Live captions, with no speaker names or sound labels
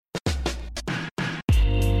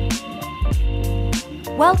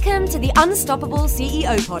Welcome to the Unstoppable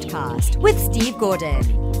CEO Podcast with Steve Gordon.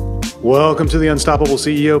 Welcome to the Unstoppable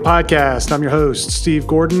CEO Podcast. I'm your host, Steve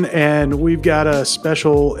Gordon, and we've got a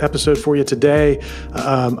special episode for you today.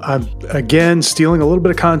 I'm, again, stealing a little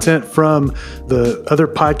bit of content from the other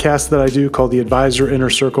podcast that I do called The Advisor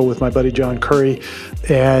Inner Circle with my buddy John Curry.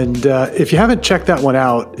 And if you haven't checked that one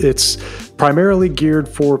out, it's primarily geared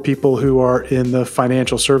for people who are in the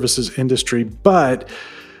financial services industry, but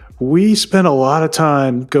we spend a lot of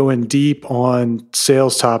time going deep on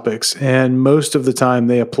sales topics, and most of the time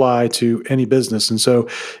they apply to any business. And so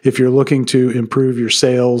if you're looking to improve your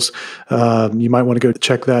sales, you might want to go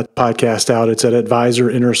check that podcast out. It's at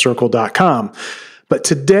advisorinnercircle.com. But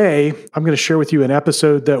today, I'm going to share with you an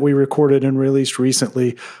episode that we recorded and released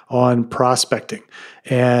recently on prospecting.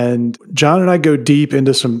 And John and I go deep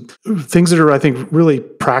into some things that are, I think, really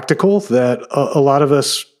practical that a lot of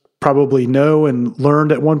us probably know and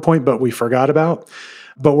learned at one point, but we forgot about.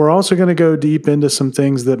 But we're also going to go deep into some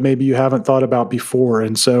things that maybe you haven't thought about before.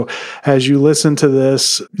 And so as you listen to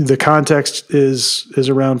this, the context is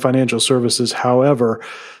around financial services. However,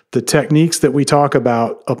 the techniques that we talk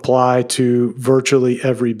about apply to virtually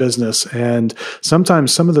every business. And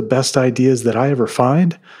sometimes some of the best ideas that I ever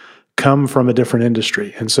find come from a different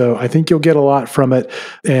industry. And so I think you'll get a lot from it.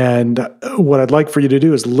 And what I'd like for you to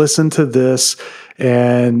do is listen to this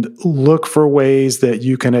and look for ways that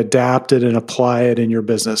you can adapt it and apply it in your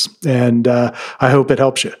business. And I hope it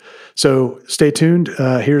helps you. So stay tuned.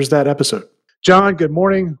 Here's that episode. John, good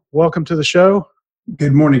morning. Welcome to the show.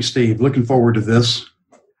 Good morning, Steve. Looking forward to this.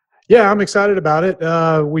 Yeah, I'm excited about it.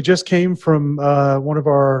 We just came from one of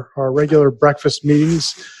our regular breakfast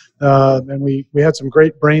meetings. And we had some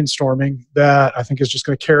great brainstorming that I think is just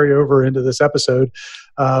going to carry over into this episode.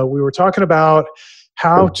 We were talking about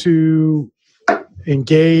how to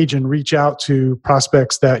engage and reach out to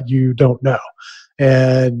prospects that you don't know.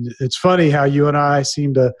 And it's funny how you and I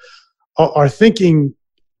our thinking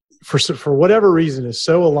for whatever reason is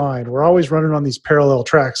so aligned. We're always running on these parallel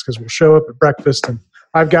tracks because we'll show up at breakfast and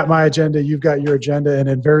I've got my agenda, you've got your agenda, and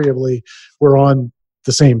invariably we're on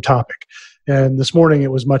the same topic. And this morning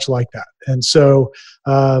it was much like that. And so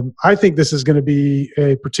I think this is going to be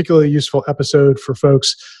a particularly useful episode for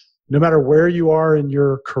folks, no matter where you are in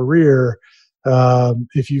your career.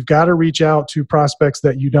 If you've got to reach out to prospects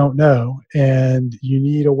that you don't know and you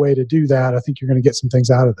need a way to do that, I think you're going to get some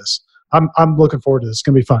things out of this. I'm looking forward to this. It's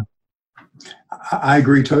going to be fun. I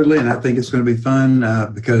agree totally. And I think it's going to be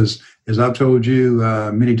fun because, as I've told you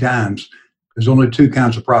many times, there's only two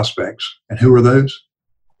kinds of prospects. And who are those?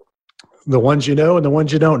 The ones you know and the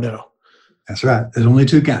ones you don't know. That's right. There's only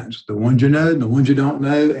two kinds, the ones you know and the ones you don't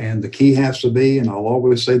know. And the key has to be, and I'll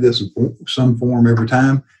always say this in some form every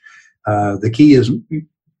time, the key is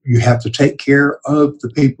you have to take care of the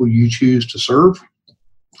people you choose to serve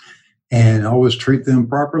and always treat them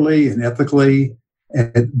properly and ethically.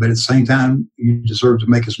 But at the same time, you deserve to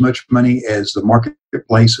make as much money as the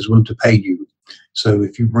marketplace is willing to pay you. So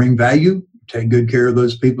if you bring value, take good care of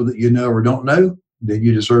those people that you know or don't know, then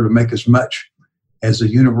you deserve to make as much as the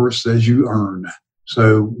universe says you earn.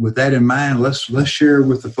 So with that in mind, let's share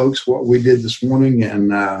with the folks what we did this morning.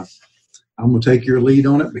 And I'm going to take your lead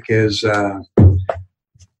on it because I'm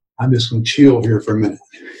just going to chill here for a minute.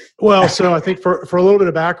 Well, so I think for a little bit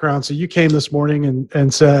of background, so you came this morning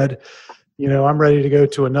and said, I'm ready to go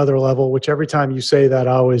to another level, which every time you say that,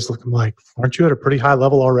 I always look, I'm like, aren't you at a pretty high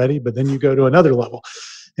level already? But then you go to another level.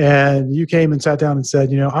 And you came and sat down and said,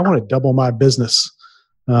 I want to double my business.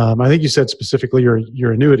 I think you said specifically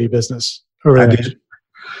your annuity business. I did.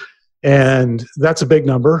 And that's a big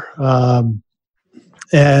number.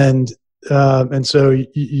 And so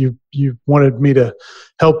you wanted me to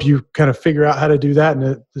help you kind of figure out how to do that.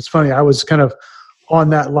 And it's funny, I was kind of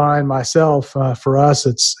on that line myself. For us,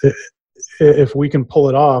 if we can pull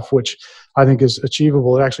it off, which I think is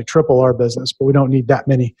achievable, it actually triple our business, but we don't need that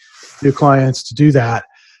many new clients to do that.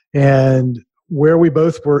 And where we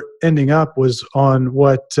both were ending up was on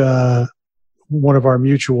what one of our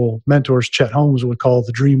mutual mentors, Chet Holmes, would call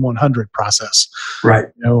the Dream 100 process. Right.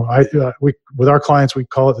 With our clients, we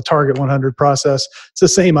call it the Target 100 process. It's the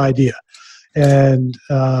same idea. And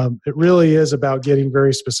it really is about getting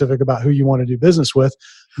very specific about who you want to do business with,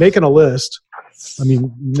 making a list.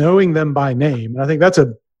 Knowing them by name. And I think that's a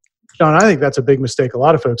big mistake a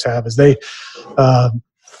lot of folks have is they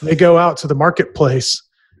go out to the marketplace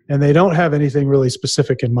and they don't have anything really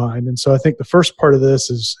specific in mind. And so I think the first part of this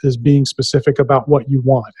is being specific about what you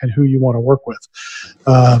want and who you want to work with.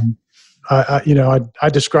 I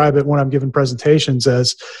describe it when I'm giving presentations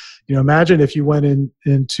as, imagine if you went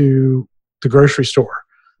into the grocery store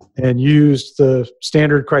and used the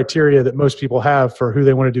standard criteria that most people have for who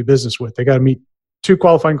they want to do business with. They got to meet 2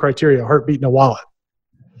 qualifying criteria: a heartbeat and a wallet.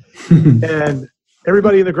 And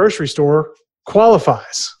everybody in the grocery store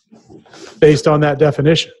qualifies based on that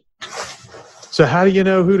definition. So how do you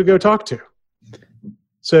know who to go talk to?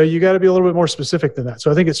 So you got to be a little bit more specific than that.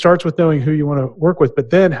 So I think it starts with knowing who you want to work with,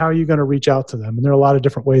 but then how are you going to reach out to them? And there are a lot of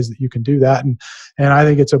different ways that you can do that. And I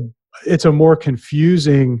think it's a more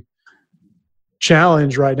confusing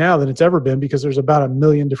challenge right now than it's ever been, because there's about 1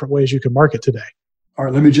 million different ways you can market today. All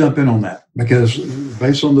right, let me jump in on that, because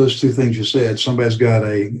based on those 2 things you said, somebody's got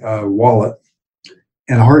a wallet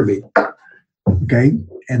and a heartbeat. Okay.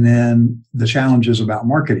 And then the challenge is about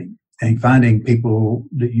marketing and finding people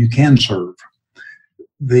that you can serve.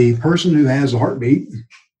 The person who has a heartbeat,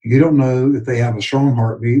 you don't know if they have a strong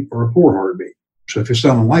heartbeat or a poor heartbeat. So if you're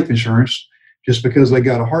selling life insurance, just because they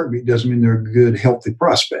got a heartbeat doesn't mean they're a good, healthy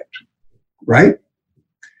prospect, right?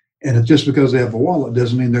 And if just because they have a wallet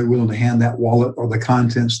doesn't mean they're willing to hand that wallet or the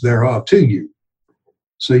contents thereof to you.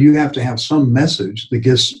 So you have to have some message that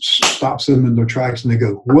just stops them in their tracks and they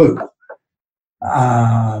go, whoa,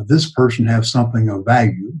 this person has something of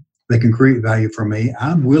value. They can create value for me.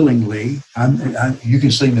 I'm willingly, you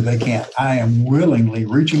can see me, they can't. I am willingly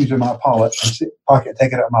reaching into my pocket,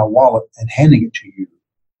 taking out my wallet and handing it to you,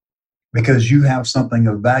 because you have something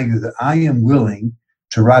of value that I am willing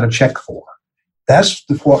to write a check for. That's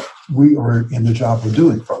what we are in the job of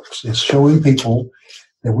doing, folks. It's showing people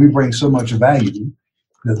that we bring so much value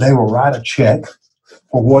that they will write a check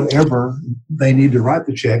for whatever they need to write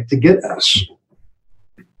the check to get us.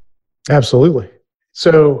 Absolutely.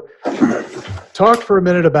 So talk for a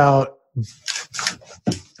minute about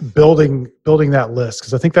building that list,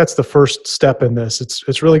 because I think that's the first step in this.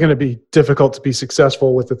 It's really going to be difficult to be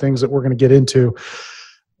successful with the things that we're going to get into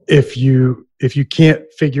if you can't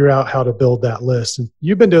figure out how to build that list. And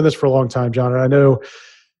you've been doing this for a long time, John, and I know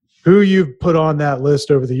who you've put on that list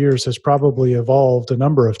over the years has probably evolved a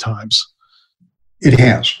number of times. It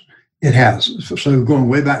has. So going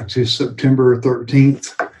way back to September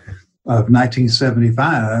 13th of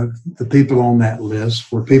 1975, the people on that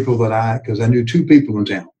list were people that because I knew 2 people in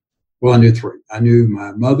town. Well, I knew 3. I knew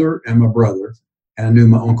my mother and my brother, and I knew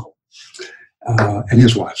my uncle and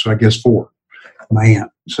his wife. So I guess 4, my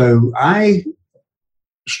aunt. So I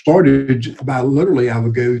started by literally, I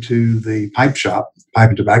would go to the pipe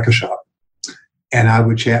and tobacco shop, and I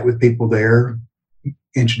would chat with people there,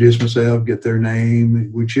 introduce myself, get their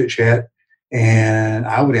name, we chit chat, and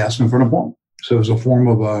I would ask them for an appointment. So it was a form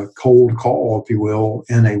of a cold call, if you will,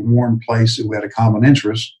 in a warm place that we had a common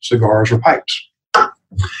interest, cigars or pipes.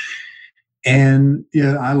 And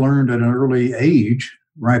I learned at an early age,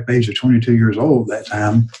 ripe age of 22 years old that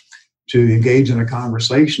time, to engage in a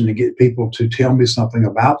conversation to get people to tell me something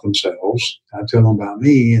about themselves. I'd tell them about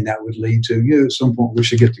me, and that would lead to, at some point we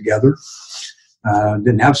should get together.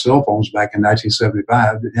 Didn't have cell phones back in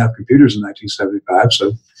 1975, didn't have computers in 1975,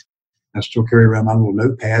 so I still carry around my little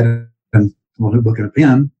notepad and a notebook and a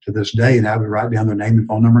pen to this day, and I would write down their name and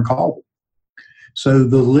phone number and call them. So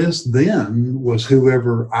the list then was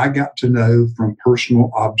whoever I got to know from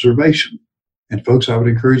personal observation. And folks, I would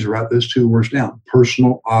encourage you to write those 2 words down,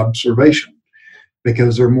 personal observation,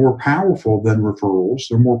 because they're more powerful than referrals.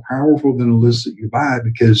 They're more powerful than a list that you buy,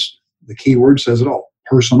 because the key word says it all,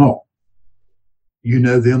 personal. You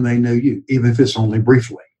know them, they know you, even if it's only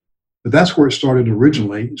briefly. But that's where it started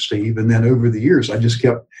originally, Steve. And then over the years, I just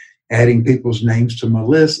kept adding people's names to my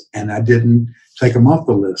list, and I didn't take them off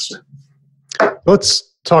the list.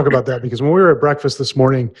 Let's talk about that, because when we were at breakfast this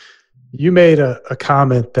morning, you made a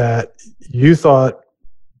comment that you thought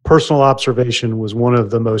personal observation was one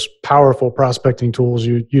of the most powerful prospecting tools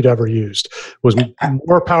you'd ever used, was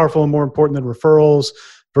more powerful and more important than referrals,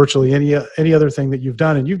 virtually any other thing that you've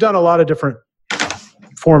done. And you've done a lot of different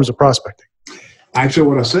forms of prospecting. Actually,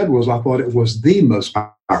 what I said was I thought it was the most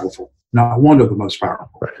powerful, not one of the most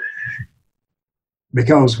powerful. Right.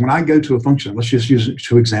 Because when I go to a function, let's just use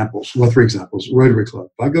 3 examples, Rotary Club.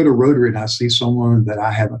 If I go to Rotary and I see someone that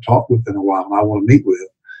I haven't talked with in a while and I want to meet with,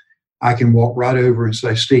 I can walk right over and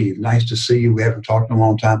say, Steve, nice to see you. We haven't talked in a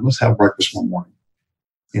long time. Let's have breakfast one morning.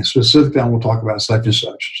 And specifically, I will talk about such and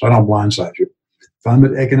such, so I don't blindside you. If I'm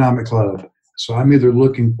at Economic Club, so I'm either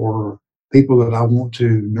looking for people that I want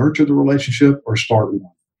to nurture the relationship or start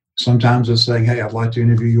one. Sometimes it's saying, hey, I'd like to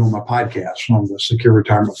interview you on my podcast, on the Secure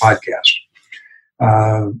Retirement Podcast.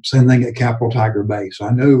 Same thing at Capital Tiger Base.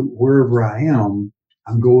 I know wherever I am,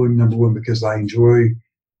 I'm going, number one, because I enjoy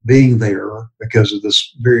being there because of the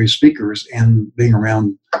various speakers and being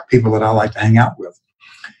around people that I like to hang out with.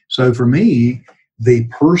 So for me, the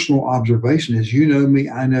personal observation is, you know me,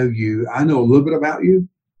 I know you, I know a little bit about you,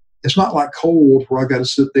 It's not like cold where I got to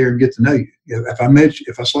sit there and get to know you.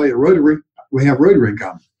 If I saw you at Rotary, we have Rotary in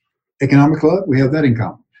common. Economic Club, we have that in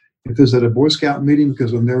common. If it's at a Boy Scout meeting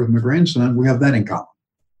because I'm there with my grandson, we have that in common.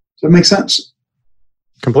 Does that make sense?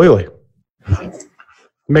 Completely.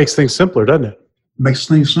 Makes things simpler, doesn't it? Makes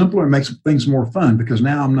things simpler and makes things more fun because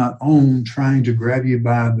now I'm not trying to grab you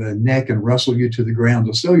by the neck and wrestle you to the ground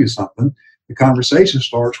to sell you something. The conversation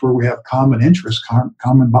starts where we have common interests,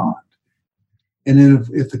 common bond. And then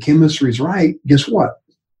if the chemistry is right, guess what?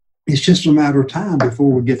 It's just a matter of time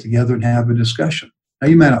before we get together and have a discussion. Now,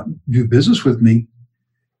 you may not do business with me.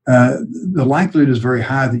 The likelihood is very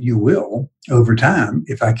high that you will over time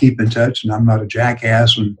if I keep in touch and I'm not a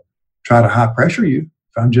jackass and try to high pressure you.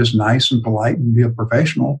 If I'm just nice and polite and be a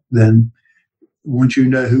professional, then once you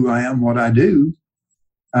know who I am, what I do,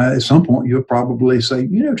 at some point you'll probably say,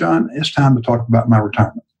 John, it's time to talk about my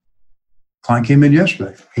retirement. Client came in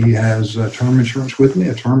yesterday. He has term insurance with me,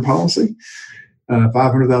 a term policy,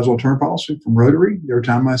 $500,000 term policy from Rotary. Every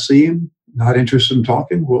time I see him, not interested in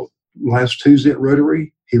talking. Well, last Tuesday at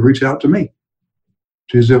Rotary, he reached out to me,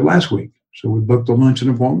 Tuesday of last week. So we booked a luncheon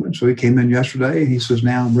appointment. So he came in yesterday and he says,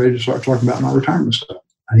 now I'm ready to start talking about my retirement stuff.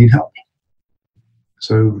 I need help.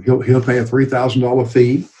 So he'll pay a $3,000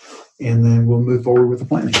 fee and then we'll move forward with the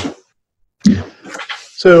planning.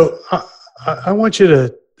 So I want you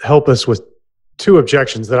to help us with two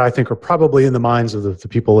objections that I think are probably in the minds of the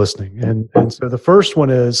people listening. And so the first one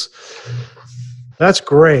is, that's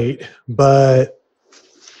great, but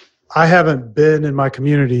I haven't been in my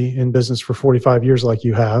community in business for 45 years like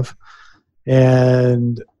you have.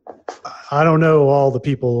 And I don't know all the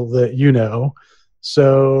people that you know.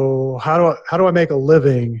 So how do I make a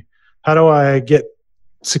living? How do I get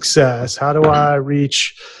success? How do I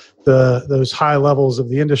reach those high levels of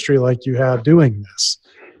the industry like you have doing this?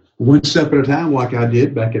 One step at a time, like I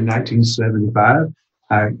did back in 1975.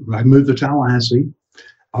 I moved to Tallahassee,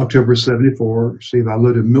 October 74. Steve, I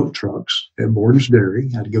loaded milk trucks at Borden's Dairy.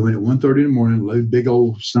 I had to go in at 1:30 in the morning, load big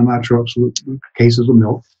old semi-trucks with cases of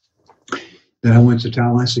milk. Then I went to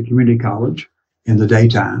Tallahassee Community College in the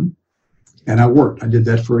daytime, and I worked. I did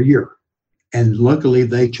that for a year. And luckily,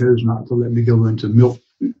 they chose not to let me go into milk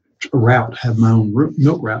route, have my own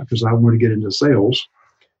milk route, because I wanted to get into sales.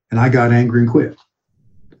 And I got angry and quit.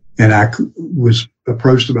 And I was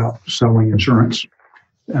approached about selling insurance.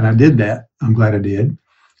 And I did that. I'm glad I did.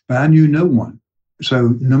 But I knew no one. So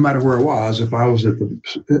no matter where I was, if I was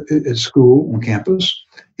at school on campus,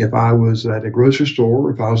 if I was at a grocery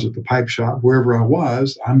store, if I was at the pipe shop, wherever I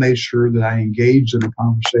was, I made sure that I engaged in a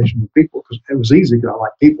conversation with people because it was easy because I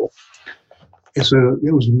like people. And so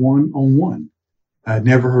it was one-on-one. I'd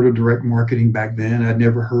never heard of direct marketing back then. I'd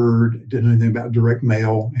never did anything about direct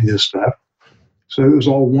mail and this stuff. So it was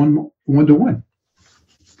all one-to-one.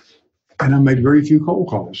 And I made very few cold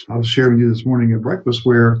calls. I was sharing with you this morning at breakfast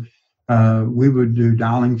where we would do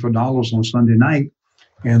dialing for dollars on Sunday night,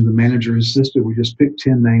 and the manager insisted we just pick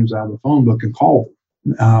 10 names out of the phone book and call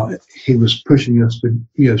them. He was pushing us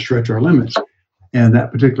to stretch our limits. And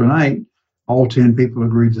that particular night, all 10 people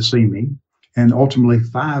agreed to see me, and ultimately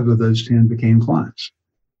 5 of those 10 became clients.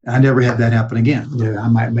 I never had that happen again. I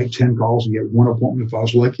might make 10 calls and get 1 appointment if I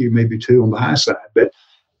was lucky, maybe 2 on the high side. But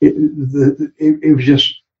it was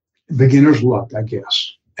just beginner's luck, I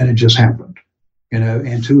guess, and it just happened.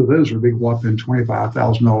 And 2 of those were big whopping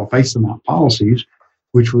 $25,000 face amount policies,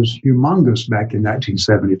 which was humongous back in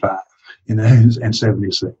 1975 and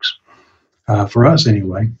 76 for us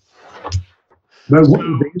anyway. But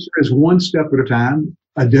the answer is one step at a time.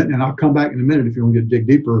 And I'll come back in a minute if you want to dig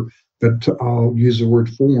deeper, but I'll use the word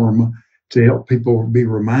form to help people be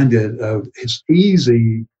reminded of it's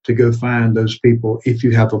easy to go find those people if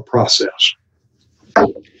you have a process.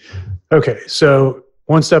 Okay, so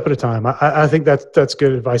one step at a time. I think that's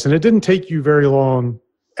good advice. And it didn't take you very long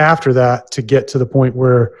after that to get to the point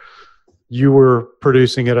where you were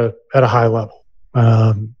producing at a high level,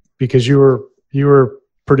 because you were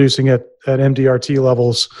producing at MDRT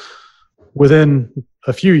levels within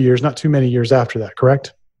a few years, not too many years after that,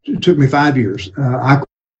 correct? It took me 5 years. I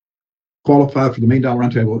qualified for the $1 Million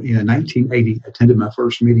Roundtable in 1980, attended my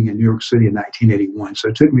first meeting in New York City in 1981. So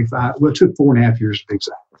it took me it took 4.5 years to be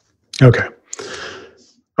exact. Okay.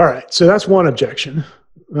 All right. So that's one objection.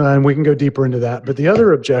 And we can go deeper into that. But the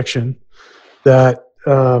other objection that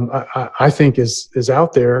I think is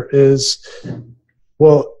out there is,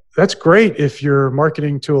 well, that's great if you're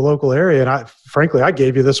marketing to a local area. And frankly, I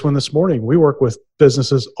gave you this one this morning. We work with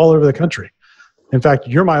businesses all over the country. In fact,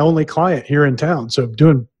 you're my only client here in town. So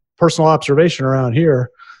doing personal observation around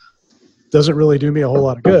here doesn't really do me a whole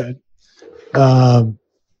lot of good.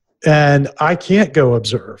 And I can't go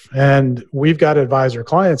observe. And we've got advisor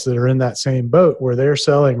clients that are in that same boat where they're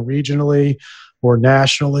selling regionally or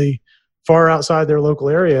nationally, far outside their local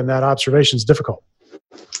area, and that observation is difficult.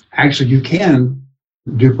 Actually, you can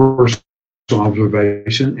do personal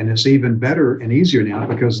observation, and it's even better and easier now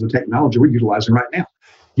because of the technology we're utilizing right now.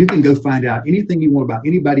 You can go find out anything you want about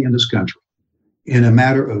anybody in this country in a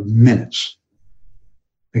matter of minutes.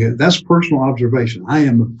 Okay, that's personal observation.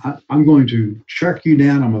 I'm going to track you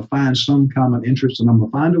down. I'm going to find some common interest, and I'm going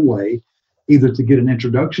to find a way either to get an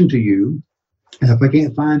introduction to you. And if I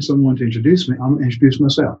can't find someone to introduce me, I'm going to introduce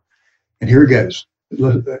myself. And here it goes.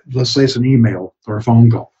 Let's say it's an email or a phone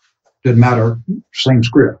call. Doesn't matter, same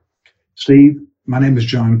script. Steve, my name is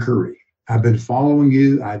John Curry. I've been following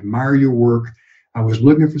you. I admire your work. I was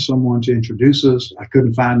looking for someone to introduce us. I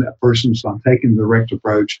couldn't find that person, so I'm taking the direct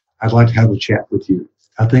approach. I'd like to have a chat with you.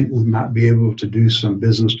 I think we might be able to do some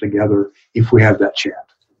business together if we have that chat.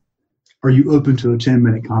 Are you open to a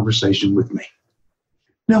 10-minute conversation with me?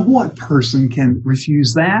 Now, what person can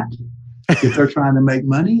refuse that? If they're trying to make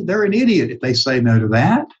money, they're an idiot if they say no to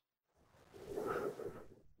that.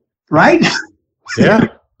 Right? Yeah.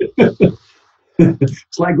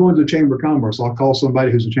 It's like going to the Chamber of Commerce. I'll call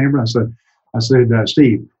somebody who's a chamber. I said,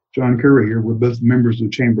 Steve, John Curry here. We're both members of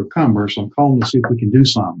the Chamber of Commerce. I'm calling to see if we can do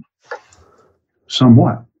something.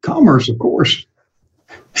 Somewhat. Commerce, of course.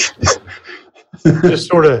 Just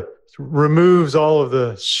sort of removes all of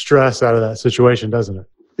the stress out of that situation, doesn't it?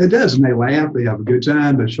 It does. And they laugh. They have a good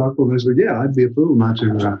time. They chuckle. And they say, yeah, I'd be a fool not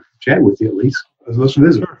to chat with you at least. Let's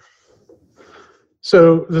visit. Sure.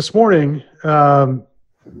 So this morning,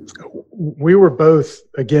 we were both,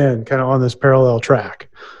 again, kind of on this parallel track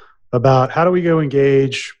about how do we go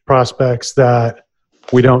engage prospects that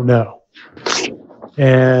we don't know.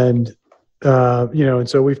 And, and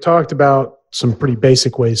so we've talked about some pretty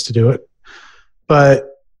basic ways to do it. But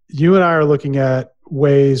you and I are looking at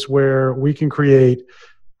ways where we can create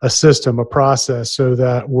a system, a process, so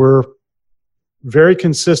that we're very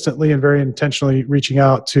consistently and very intentionally reaching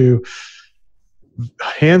out to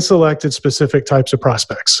hand-selected specific types of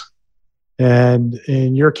prospects. And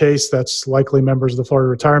in your case, that's likely members of the Florida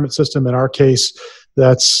retirement system. In our case,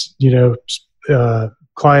 that's,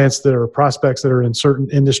 clients that are prospects that are in certain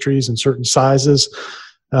industries and certain sizes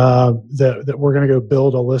that we're going to go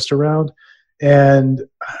build a list around. And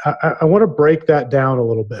I want to break that down a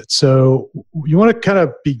little bit. So you want to kind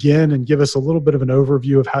of begin and give us a little bit of an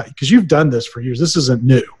overview of how, because you've done this for years. This isn't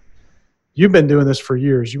new. You've been doing this for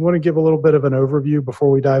years. You want to give a little bit of an overview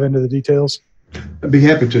before we dive into the details? I'd be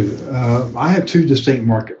happy to. I have two distinct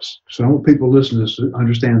markets. So I want people listening to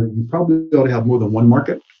understand that you probably ought to have more than one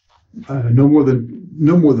market. No more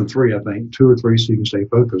than three, I think, 2 or 3, so you can stay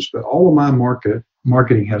focused. But all of my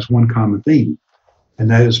marketing has one common theme, and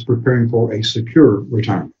that is preparing for a secure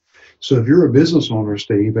retirement. So if you're a business owner,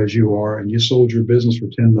 Steve, as you are, and you sold your business for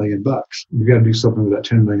 $10 million, you've got to do something with that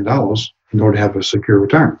 $10 million in order to have a secure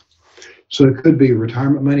retirement. So it could be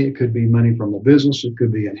retirement money. It could be money from a business. It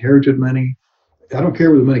could be inherited money. I don't care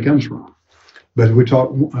where the money comes from. But as we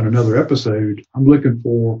talk on another episode, I'm looking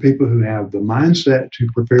for people who have the mindset to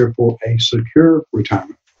prepare for a secure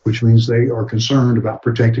retirement, which means they are concerned about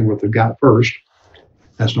protecting what they've got first.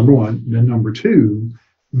 That's number one. Then number two,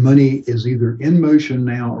 money is either in motion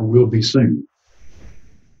now or will be soon.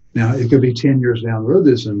 Now, it could be 10 years down the road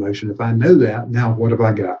that's in motion. If I know that, now what have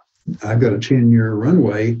I got? I've got a 10-year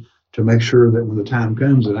runway to make sure that when the time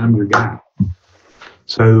comes that I'm your guy.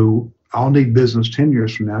 So I'll need business 10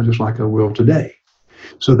 years from now, just like I will today.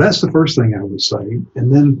 So that's the first thing I would say.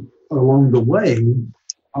 And then along the way,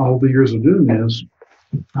 all the years of doing this,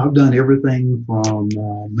 I've done everything from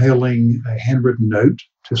mailing a handwritten note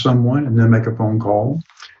to someone and then make a phone call.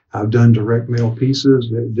 I've done direct mail pieces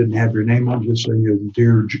that didn't have your name on, just saying,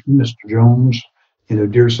 dear Mr. Jones,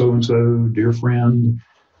 dear so-and-so, dear friend.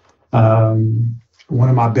 One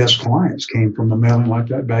of my best clients came from a mailing like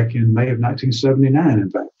that back in May of 1979,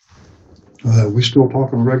 in fact. We still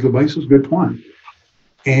talk on a regular basis, good client.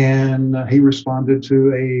 And he responded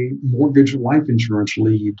to a mortgage life insurance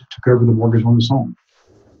lead to cover the mortgage on his home.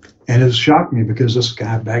 And it shocked me because this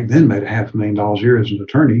guy back then made $500,000 a year as an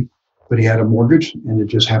attorney, but he had a mortgage and it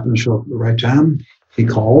just happened to show up at the right time. He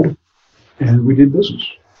called and we did business.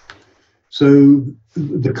 So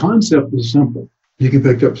the concept is simple. You can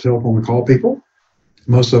pick up the cell phone and call people.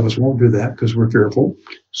 Most of us won't do that because we're fearful.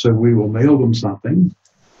 So we will mail them something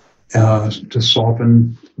to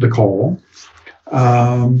soften the call.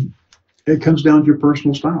 It comes down to your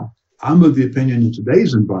personal style. I'm of the opinion in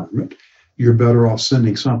today's environment, you're better off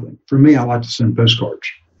sending something. For me, I like to send postcards.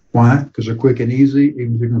 Why? Because they're quick and easy.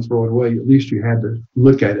 Even if you're going to throw it away, at least you had to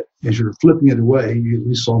look at it. As you're flipping it away, you at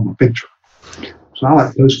least saw my picture. So I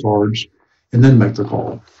like postcards and then make the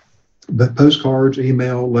call. But postcards,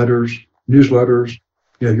 email, letters, newsletters,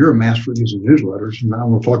 you're a master at using newsletters. And I'm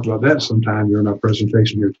going to talk about that sometime during our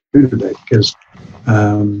presentation here today, because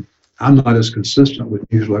I'm not as consistent with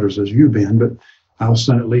newsletters as you've been, but I'll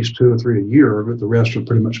send at least 2 or 3 a year, but the rest are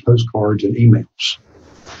pretty much postcards and emails.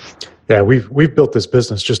 Yeah, we've built this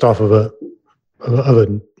business just off of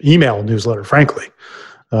an email newsletter, frankly.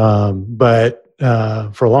 But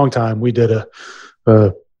for a long time, we did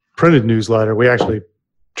a printed newsletter. We actually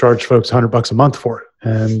charged folks $100 a month for it,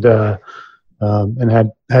 and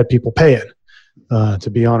had people pay it to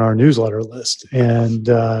be on our newsletter list. And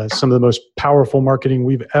some of the most powerful marketing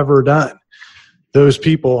we've ever done. Those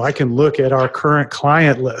people, I can look at our current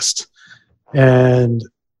client list, and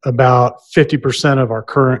about 50% of our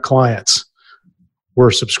current clients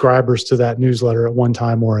were subscribers to that newsletter at one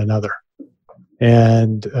time or another.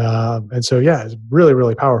 And so, yeah, it's really,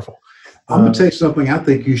 really powerful. I'm going to tell you something I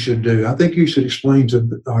think you should do. I think you should explain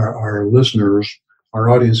to our listeners, our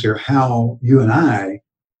audience here, how you and I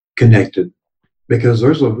connected, because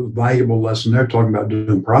there's a valuable lesson there talking about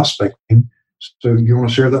doing prospecting. So you want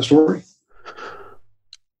to share that story?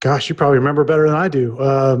 Gosh, you probably remember better than I do.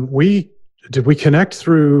 Did we connect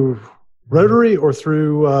through Rotary or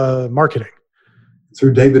through marketing?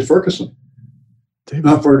 Through David Ferguson.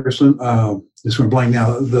 Not Ferguson. This one blank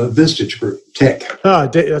now. The Vistage Group, Tech.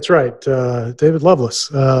 That's right. David Lovelace.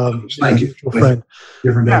 Thank you. Friend.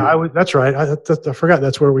 Different David. Yeah, that's right. I forgot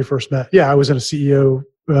that's where we first met. Yeah, I was in a CEO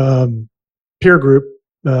peer group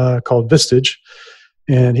called Vistage,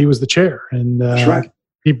 and he was the chair. And that's right.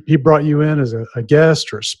 He brought you in as a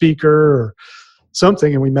guest or a speaker or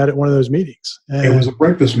something, and we met at one of those meetings. And it was a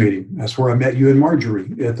breakfast meeting. That's where I met you and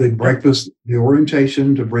Marjorie at the breakfast, the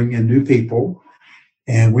orientation to bring in new people.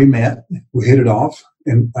 And we met, we hit it off,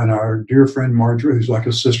 and our dear friend Marjorie, who's like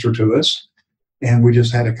a sister to us, and we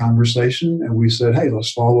just had a conversation, and we said, hey,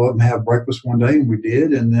 let's follow up and have breakfast one day, and we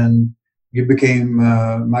did. And then you became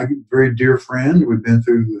my very dear friend. We've been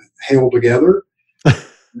through hell together.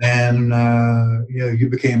 And you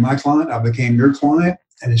became my client, I became your client,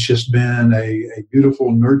 and it's just been a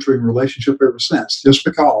beautiful, nurturing relationship ever since, just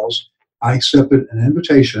because I accepted an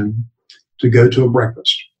invitation to go to a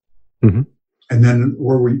breakfast. Mm-hmm. And then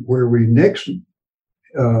where we next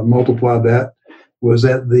multiplied that was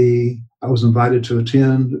I was invited to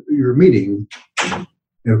attend your meeting.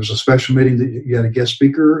 It was a special meeting that you had a guest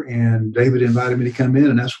speaker, and David invited me to come in,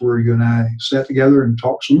 and that's where you and I sat together and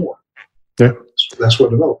talked some more. Yeah. So that's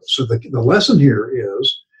what developed. So the lesson here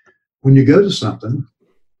is, when you go to something,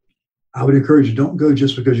 I would encourage you, don't go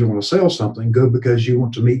just because you want to sell something. Go because you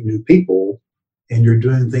want to meet new people, and you're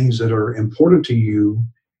doing things that are important to you,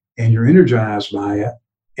 and you're energized by it,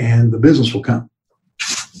 and the business will come.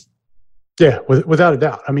 Yeah, without a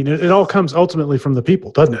doubt. I mean, it all comes ultimately from the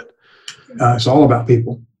people, doesn't it? It's all about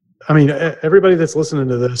people. I mean, everybody that's listening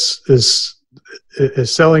to this is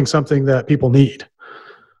selling something that people need.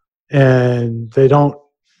 And they don't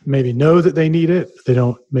maybe know that they need it. They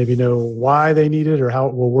don't maybe know why they need it or how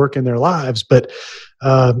it will work in their lives. But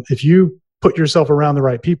if you put yourself around the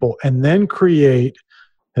right people and then create,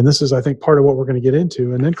 and this is, I think, part of what we're going to get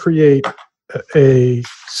into, and then create a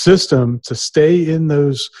system to stay in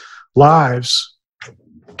those lives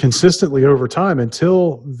consistently over time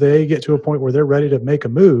until they get to a point where they're ready to make a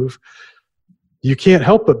move, you can't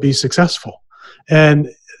help but be successful. And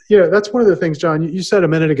that's one of the things, John, you said a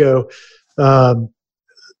minute ago,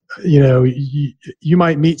 you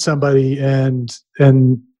might meet somebody and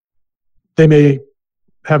they may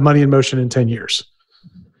have money in motion in 10 years.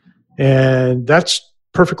 And that's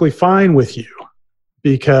perfectly fine with you,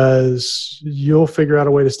 because you'll figure out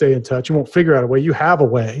a way to stay in touch. You won't figure out a way. You have a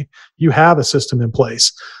way. You have a system in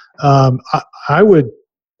place. I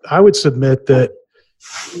would submit that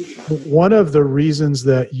one of the reasons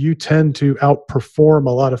that you tend to outperform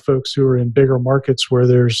a lot of folks who are in bigger markets where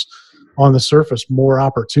there's, on the surface, more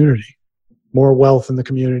opportunity, more wealth in the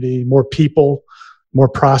community, more people, more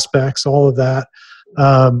prospects, all of that,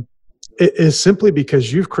 it is simply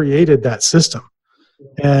because you've created that system.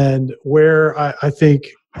 And where I think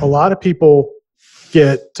a lot of people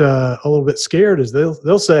get a little bit scared is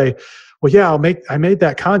they'll say, well, yeah, I made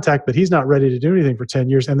that contact, but he's not ready to do anything for 10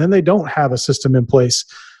 years. And then they don't have a system in place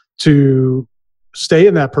to stay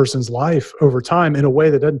in that person's life over time in a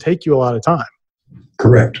way that doesn't take you a lot of time.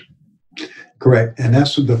 Correct. And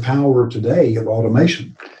that's the power today of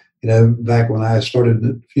automation. Back when I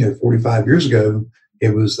started, 45 years ago,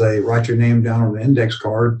 it was they write your name down on an index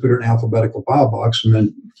card, put it in an alphabetical file box, and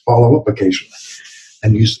then follow up occasionally.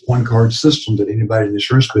 and use the one card system that anybody in the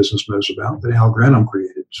insurance business knows about that Al Granum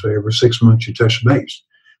created. So every 6 months you touch base.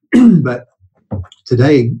 But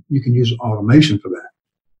today you can use automation for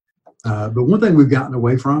that. But one thing we've gotten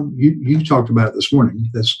away from, you talked about it this morning,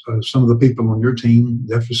 that's some of the people on your team,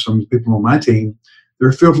 definitely some of the people on my team,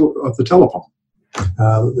 they're fearful of the telephone.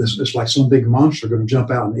 It's like some big monster going to jump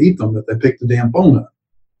out and eat them if they pick the damn phone up.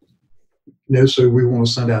 So we want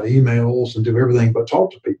to send out emails and do everything but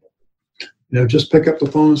talk to people. Just pick up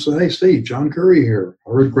the phone and say, hey, Steve, John Curry here.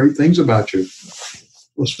 I heard great things about you.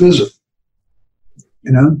 Let's visit.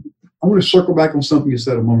 I want to circle back on something you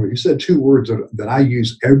said a moment ago. You said two words that I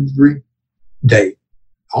use every day,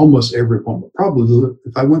 almost every appointment. Probably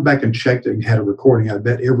if I went back and checked it and had a recording, I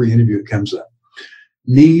bet every interview it comes up.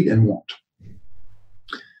 Need and want.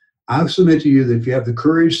 I submit to you that if you have the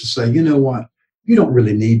courage to say, you know what, you don't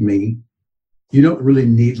really need me. You don't really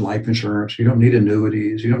need life insurance. You don't need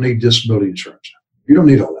annuities. You don't need disability insurance. You don't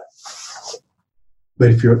need all that. But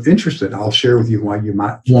if you're interested, I'll share with you why you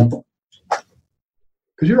might want them.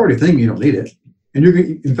 Because you're already thinking you don't need it. And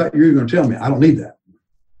in fact, you're going to tell me, I don't need that.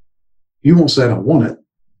 You won't say I don't want it,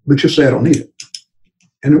 but you'll say I don't need it.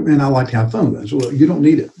 And I like to have fun with that. So you don't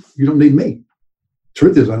need it. You don't need me.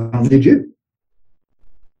 Truth is, I don't need you.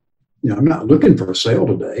 I'm not looking for a sale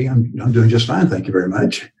today. I'm doing just fine. Thank you very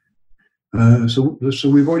much. So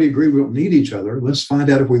we've already agreed we don't need each other. Let's find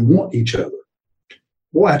out if we want each other.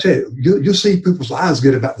 Boy, I tell you, you'll see people's eyes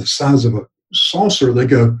get about the size of a saucer. They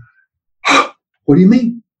go, what do you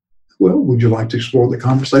mean? Well, would you like to explore the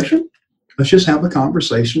conversation? Let's just have a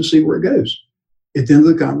conversation and see where it goes. At the end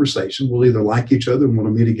of the conversation, we'll either like each other and want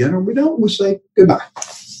to meet again, or we don't. We'll say goodbye.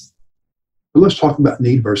 But let's talk about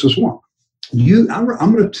need versus want. I'm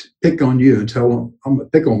going to pick on you and tell them. I'm going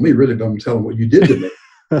to pick on me, really, but I'm going to tell them what you did to me.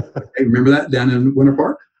 Hey, remember that down in Winter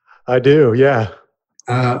Park? I do, yeah.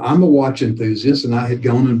 I'm a watch enthusiast, and I had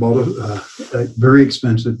gone and bought a very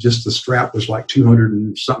expensive, just the strap was like 200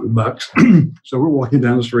 and something bucks. So we're walking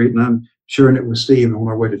down the street, and I'm sharing it with Steve on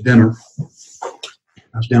our way to dinner.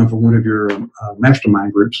 I was down for one of your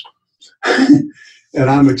mastermind groups. And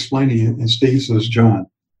I'm explaining it, and Steve says, John,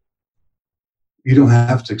 you don't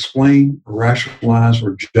have to explain, rationalize,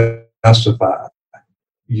 or justify.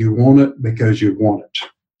 You want it because you want it.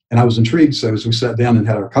 And I was intrigued. So as we sat down and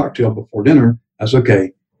had our cocktail before dinner, I was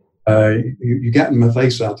okay. You got in my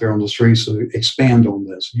face out there on the street, so expand on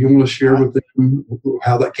this. You want to share with them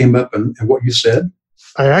how that came up and what you said?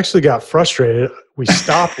 I actually got frustrated. We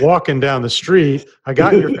stopped walking down the street. I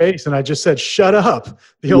got in your face and I just said, shut up.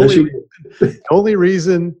 The only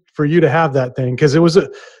reason for you to have that thing, because it was a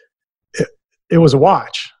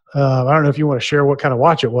watch. I don't know if you want to share what kind of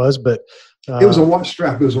watch it was, but it was a watch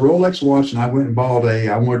strap. It was a Rolex watch, and I went and bought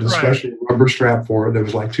I wanted a special rubber strap for it. That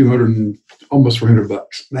was like 200 and almost 300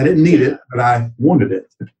 bucks. I didn't need it, but I wanted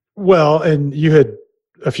it. Well, and you had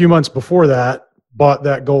a few months before that bought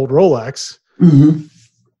that gold Rolex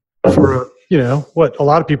for, what a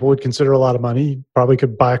lot of people would consider a lot of money. You probably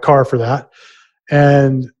could buy a car for that.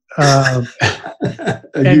 And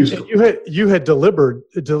you had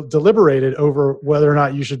deliberated over whether or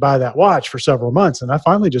not you should buy that watch for several months. And I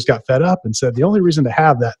finally just got fed up and said, the only reason to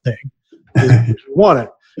have that thing is because you want it.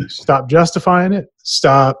 Stop justifying it.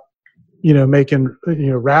 Stop,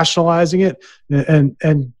 rationalizing it,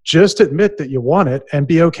 and just admit that you want it and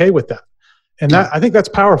be okay with that. And I think that's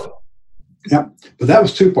powerful. Yeah, but that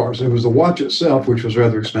was two parts. It was the watch itself, which was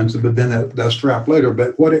rather expensive, but then that strap later.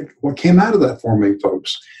 But what came out of that for me,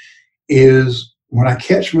 folks, is when I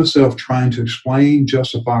catch myself trying to explain,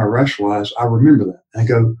 justify, or rationalize, I remember that. I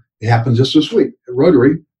go, it happened just this week at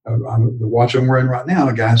Rotary. The watch I'm wearing right now,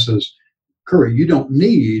 a guy says, Curry, you don't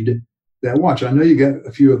need that watch. I know you got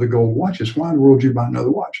a few of the gold watches. Why in the world did you buy another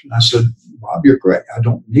watch? And I said, Bob, you're correct. I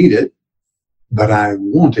don't need it, but I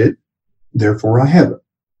want it. Therefore, I have it.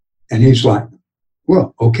 And he's like,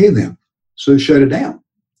 well, okay then. So shut it down.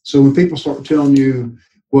 So when people start telling you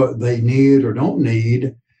what they need or don't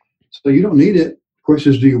need, so you don't need it, the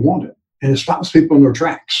question is, do you want it? And it stops people in their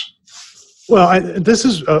tracks. Well, I think this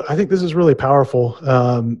is really powerful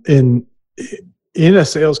in a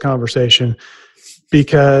sales conversation,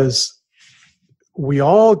 because we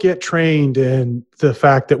all get trained in the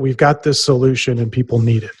fact that we've got this solution and people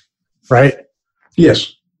need it, right?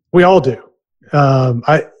 Yes. We all do.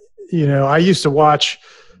 I used to watch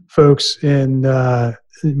folks in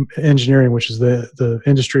engineering, which is the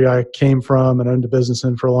industry I came from and owned a business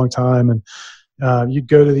in for a long time. And you'd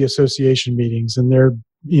go to the association meetings, and there'd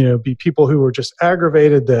be people who were just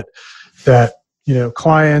aggravated that our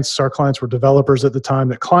clients were developers at the time,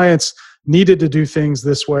 that clients needed to do things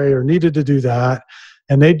this way or needed to do that,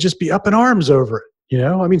 and they'd just be up in arms over it.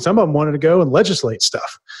 I mean, some of them wanted to go and legislate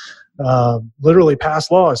stuff, literally pass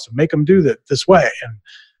laws to make them do that this way.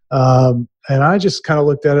 And I just kind of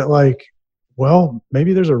looked at it like, well,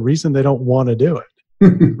 maybe there's a reason they don't want to do it.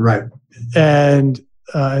 Right. And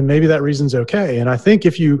maybe that reason's okay. And I think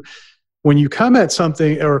when you come at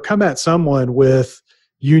something or come at someone with,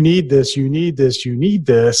 you need this, you need this, you need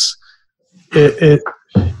this, it's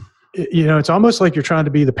almost like you're trying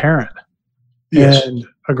to be the parent. Yes. And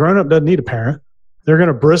a grown-up doesn't need a parent. They're going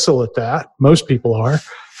to bristle at that. Most people are.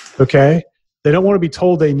 Okay. They don't want to be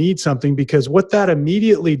told they need something, because what that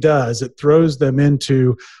immediately does, it throws them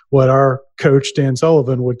into what our coach, Dan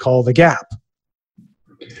Sullivan, would call the gap.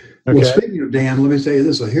 Okay. Well, speaking of Dan, let me say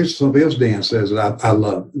this. Here's something else Dan says that I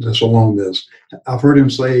love this along this. I've heard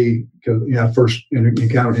him say, because I first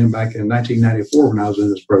encountered him back in 1994 when I was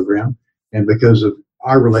in this program. And because of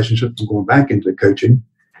our relationship, I'm going back into coaching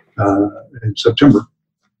in September.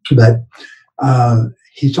 But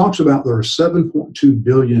he talks about there are 7.2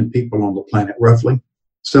 billion people on the planet, roughly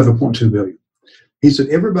 7.2 billion. He said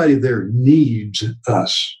everybody there needs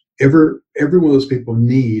us. Every one of those people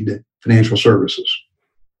need financial services.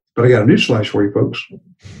 But I got a newsflash for you folks.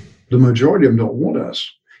 The majority of them don't want us.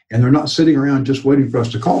 And they're not sitting around just waiting for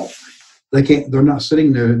us to call. They're not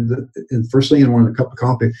sitting there and first thing in wanting a cup of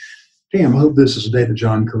coffee. Damn, I hope this is the day that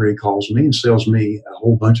John Curry calls me and sells me a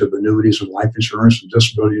whole bunch of annuities and life insurance and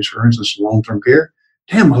disability insurance and some long-term care.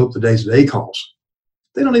 Damn, I hope the day's the day calls.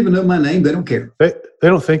 They don't even know my name. They don't care. They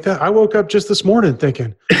don't think that. I woke up just this morning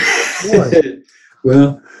thinking, boy.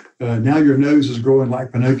 Well, now your nose is growing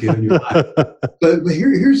like Pinocchio in your eye. But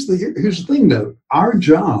here's the thing, though. Our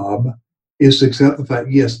job is to accept the fact,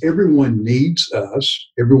 yes, everyone needs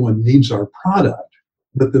us. Everyone needs our product.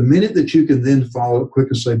 But the minute that you can then follow up quick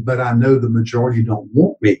and say, but I know the majority don't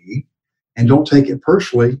want me, and don't take it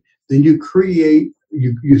personally, then you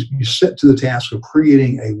set to the task of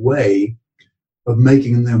creating a way of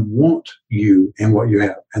making them want you and what you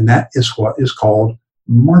have. And that is what is called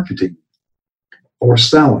marketing or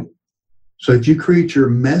selling. So if you create your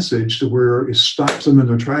message to where it stops them in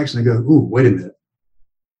their tracks and they go, ooh, wait a minute.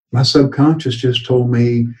 My subconscious just told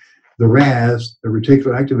me the RAS, the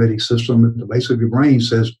reticular activating system at the base of your brain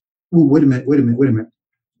says, ooh, wait a minute.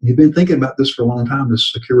 You've been thinking about this for a long time,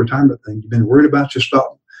 this secure retirement thing. You've been worried about your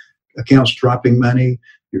stock accounts dropping money.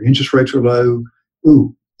 Your interest rates are low.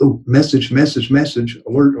 Ooh, message,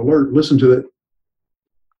 alert, listen to it.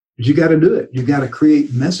 But you got to do it. You got to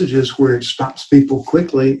create messages where it stops people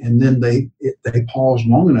quickly, and then they pause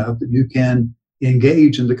long enough that you can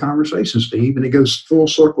engage in the conversation, Steve. And it goes full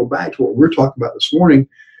circle back to what we're talking about this morning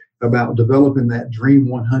about developing that Dream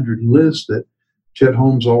 100 list that Chet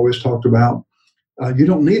Holmes always talked about. You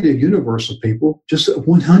don't need a universe of people, just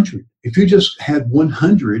 100. If you just had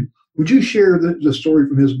 100, would you share the story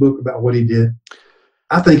from his book about what he did?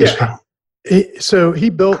 I think it's powerful. So he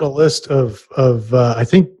built a list of I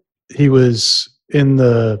think he was in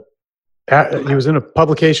a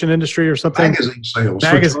publication industry or something. Magazine sales.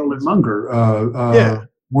 Charlie Munger,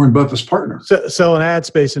 Warren Buffett's partner. Selling ad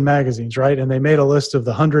space in magazines, right? And they made a list of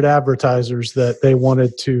the 100 advertisers that they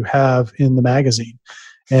wanted to have in the magazine.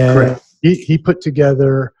 And correct. He put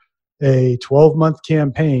together a 12-month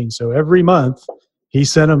campaign. So every month he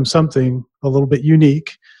sent them something a little bit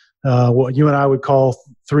unique, what you and I would call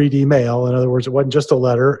 3D mail. In other words, it wasn't just a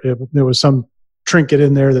letter. There was some trinket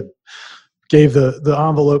in there that gave the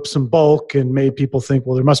envelope some bulk and made people think,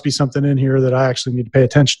 well, there must be something in here that I actually need to pay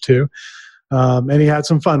attention to. And he had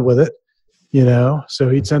some fun with it, So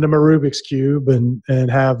he'd send them a Rubik's Cube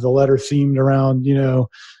and have the letter themed around, you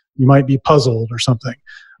might be puzzled or something.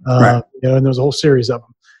 Right. And there was a whole series of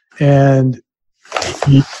them. And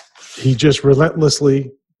he just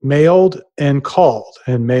relentlessly mailed and called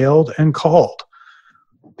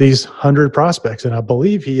these 100 prospects. And I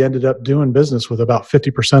believe he ended up doing business with about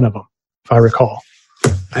 50% of them, if I recall.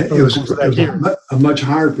 It was a much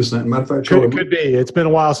higher percent. Matter of fact, could be. It's been a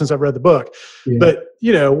while since I've read the book, yeah. But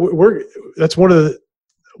that's one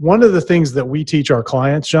of the things that we teach our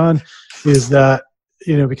clients, John, is that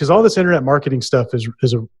because all this internet marketing stuff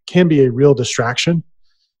can be a real distraction.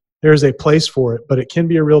 There is a place for it, but it can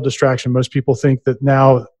be a real distraction. Most people think that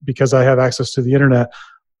now, because I have access to the internet,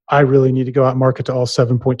 I really need to go out and market to all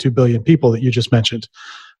 7.2 billion people that you just mentioned,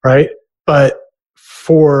 right? But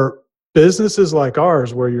for businesses like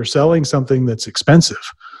ours, where you're selling something that's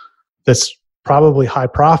expensive, that's probably high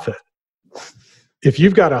profit, if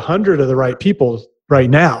you've got 100 of the right people right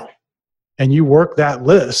now and you work that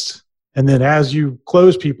list, and then as you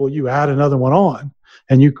close people, you add another one on,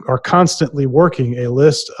 and you are constantly working a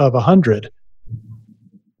list of 100,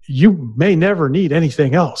 you may never need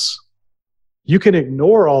anything else. you can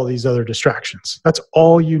ignore all these other distractions. That's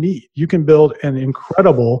all you need. You can build an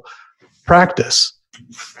incredible practice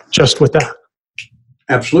just with that.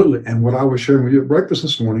 Absolutely. And what I was sharing with you at breakfast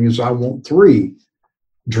this morning is I want 3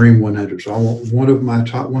 Dream 100s. I want one of my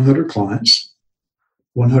top 100 clients,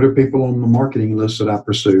 100 people on the marketing list that I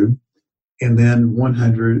pursue, and then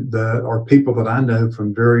 100 that are people that I know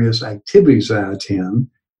from various activities that I attend,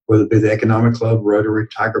 whether it be the Economic Club, Rotary,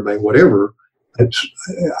 Tiger Bay, whatever.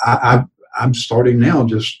 I'm starting now,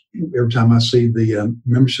 just every time I see the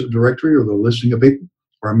membership directory or the listing of people,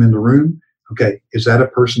 or I'm in the room, okay, is that a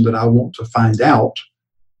person that I want to find out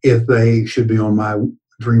if they should be on my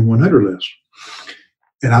Dream 100 list?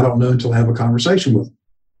 And I don't know until I have a conversation with them.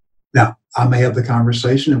 Now, I may have the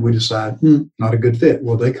conversation and we decide, not a good fit.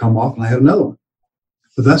 Well, they come off and I have another one.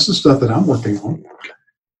 But that's the stuff that I'm working on.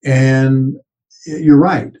 And you're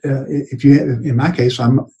right. If you have, in my case,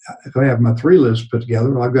 if I have my 3 lists put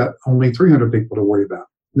together, I've got only 300 people to worry about.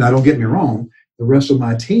 Now, don't get me wrong. The rest of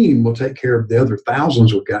my team will take care of the other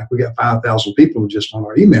thousands we've got. We got 5,000 people just on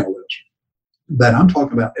our email list. But I'm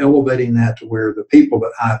talking about elevating that to where the people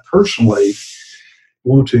that I personally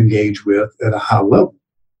want to engage with at a high level.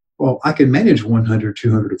 Well, I can manage 100,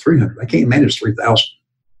 200, or 300. I can't manage 3,000,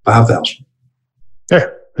 5,000. Yeah,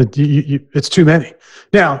 it's too many.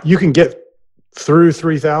 Now, you can get through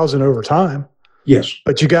 3,000 over time. Yes.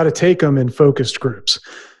 But you got to take them in focused groups.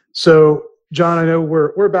 So, John, I know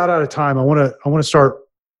we're about out of time. I want to start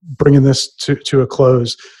bringing this to a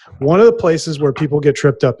close. One of the places where people get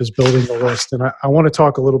tripped up is building a list, and I want to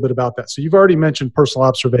talk a little bit about that. So you've already mentioned personal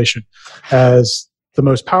observation as the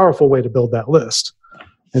most powerful way to build that list.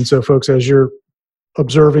 And so, folks, as you're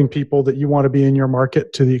observing people that you want to be in your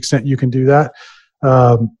market, to the extent you can do that,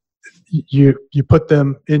 you put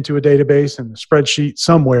them into a database and a spreadsheet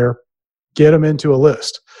somewhere, get them into a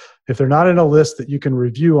list. If they're not in a list that you can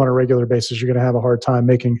review on a regular basis, you're going to have a hard time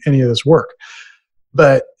making any of this work.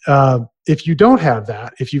 But if you don't have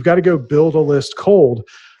that, if you've got to go build a list cold,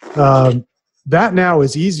 that now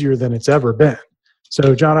is easier than it's ever been.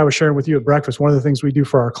 So, John, I was sharing with you at breakfast, one of the things we do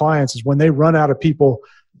for our clients is when they run out of people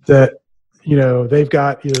that they've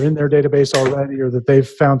got either in their database already or that they've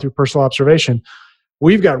found through personal observation,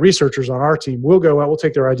 we've got researchers on our team. We'll go out, we'll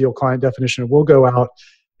take their ideal client definition, and we'll go out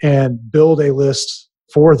and build a list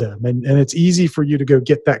for them. And it's easy for you to go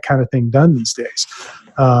get that kind of thing done these days.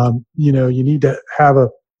 You need to have a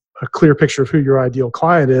clear picture of who your ideal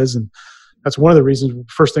client is. And that's one of the reasons,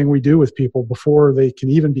 first thing we do with people before they can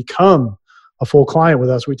even become a full client with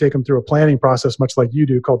us, we take them through a planning process, much like you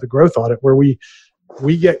do, called the growth audit, where we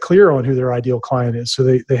get clear on who their ideal client is. So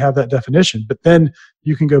they have that definition, but then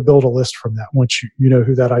you can go build a list from that once you know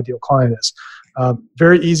who that ideal client is.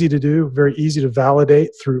 Very easy to do, very easy to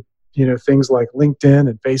validate through things like LinkedIn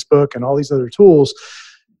and Facebook and all these other tools.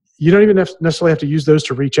 You don't even necessarily have to use those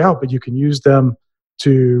to reach out, but you can use them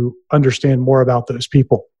to understand more about those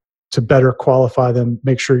people, to better qualify them,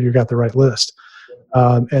 make sure you got the right list.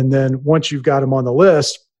 And then once you've got them on the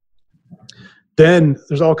list, then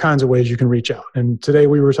there's all kinds of ways you can reach out. And today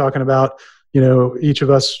we were talking about, each of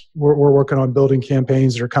us, we're working on building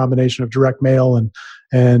campaigns that are a combination of direct mail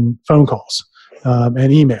and phone calls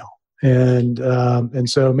and email. And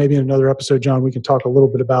so maybe in another episode, John, we can talk a little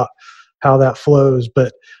bit about how that flows.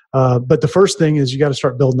 But the first thing is you got to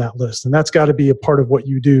start building that list. And that's got to be a part of what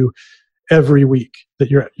you do every week that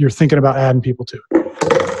you're thinking about adding people to.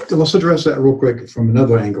 Let's address that real quick from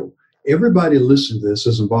another angle. Everybody listening to this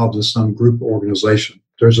is involved in some group or organization.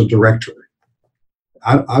 There's a directory.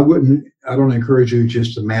 I don't encourage you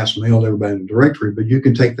just to mass mail everybody in a directory, but you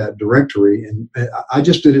can take that directory, and I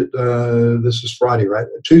just did it, this is Friday, right?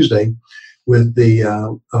 Tuesday, with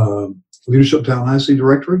the Leadership Tallahassee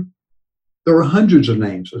directory. There were hundreds of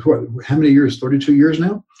names. How many years? 32 years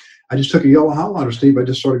now? I just took a yellow highlighter, Steve. I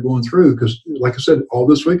just started going through because, like I said, all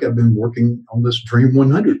this week I've been working on this Dream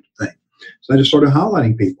 100 thing. So I just started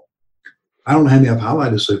highlighting people. I don't know how many I've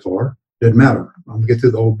highlighted so far. Doesn't matter. I'm going to get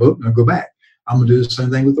through the whole book and I'll go back. I'm going to do the same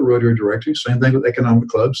thing with the Rotary Directory, same thing with Economic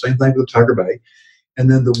Club, same thing with the Tiger Bay. And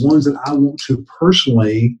then the ones that I want to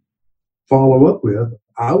personally follow up with,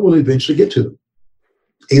 I will eventually get to them.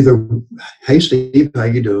 Either, hey, Steve, how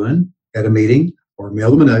you doing at a meeting, or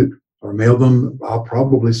mail them a note, or mail them, I'll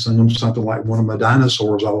probably send them something like one of my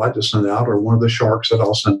dinosaurs I like to send out, or one of the sharks that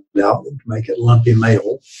I'll send out to make it lumpy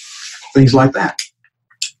mail, things like that.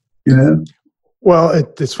 Well,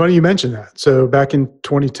 it's funny you mentioned that. So back in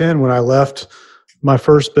 2010, when I left my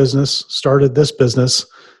first business, started this business,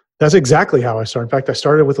 that's exactly how I started. In fact, I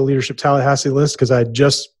started with a Leadership Tallahassee list because I had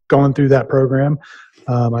just gone through that program.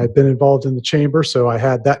 I had been involved in the chamber, so I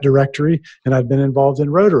had that directory, and I'd been involved in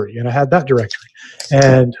Rotary, and I had that directory.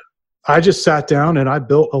 And I just sat down and I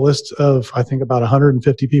built a list of, I think, about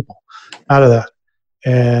 150 people out of that.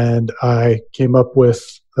 And I came up with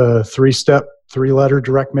a 3-step, 3-letter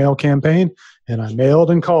direct mail campaign. And I mailed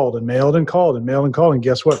and called and mailed and called and mailed and called. And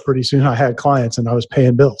guess what? Pretty soon I had clients and I was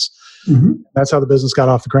paying bills. Mm-hmm. That's how the business got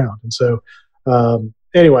off the ground. And so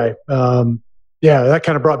yeah, that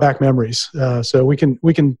kind of brought back memories. So we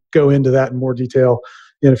can go into that in more detail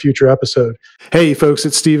in a future episode. Hey folks,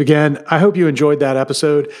 it's Steve again. I hope you enjoyed that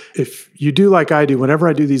episode. If you do like I do, whenever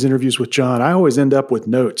I do these interviews with John, I always end up with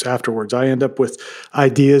notes afterwards. I end up with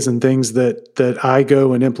ideas and things that I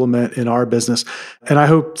go and implement in our business. And I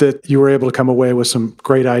hope that you were able to come away with some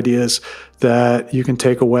great ideas that you can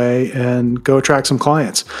take away and go attract some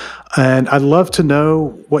clients. And I'd love to know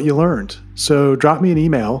what you learned. So drop me an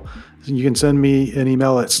email. You can send me an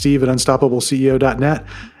email at steve@unstoppableceo.net.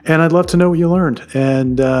 And I'd love to know what you learned.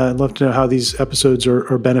 And I'd love to know how these episodes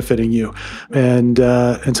are benefiting you. And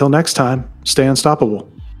until next time, stay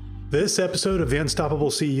unstoppable. This episode of the Unstoppable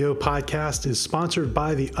CEO podcast is sponsored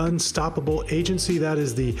by the Unstoppable Agency. That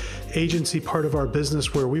is the agency part of our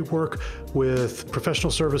business where we work with professional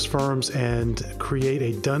service firms and create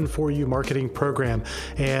a done-for-you marketing program.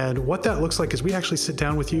 And what that looks like is we actually sit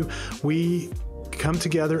down with you. We come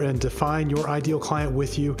together and define your ideal client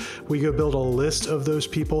with you. We go build a list of those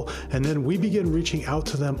people, and then we begin reaching out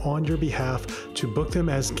to them on your behalf to book them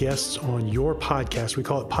as guests on your podcast. We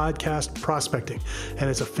call it podcast prospecting, and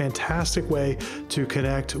it's a fantastic way to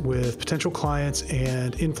connect with potential clients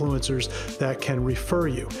and influencers that can refer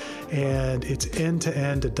you. And it's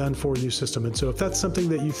end-to-end, a done-for-you system. And so if that's something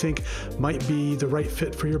that you think might be the right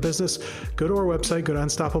fit for your business, go to our website, go to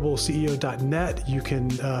unstoppableceo.net. You can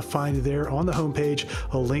find there on the homepage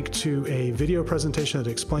a link to a video presentation that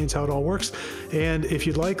explains how it all works. And if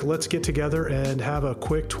you'd like, let's get together and have a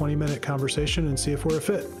quick 20-minute conversation and see if we're a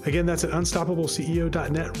fit. Again, that's at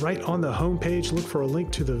unstoppableceo.net. Right on the homepage, look for a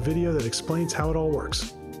link to the video that explains how it all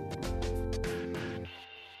works.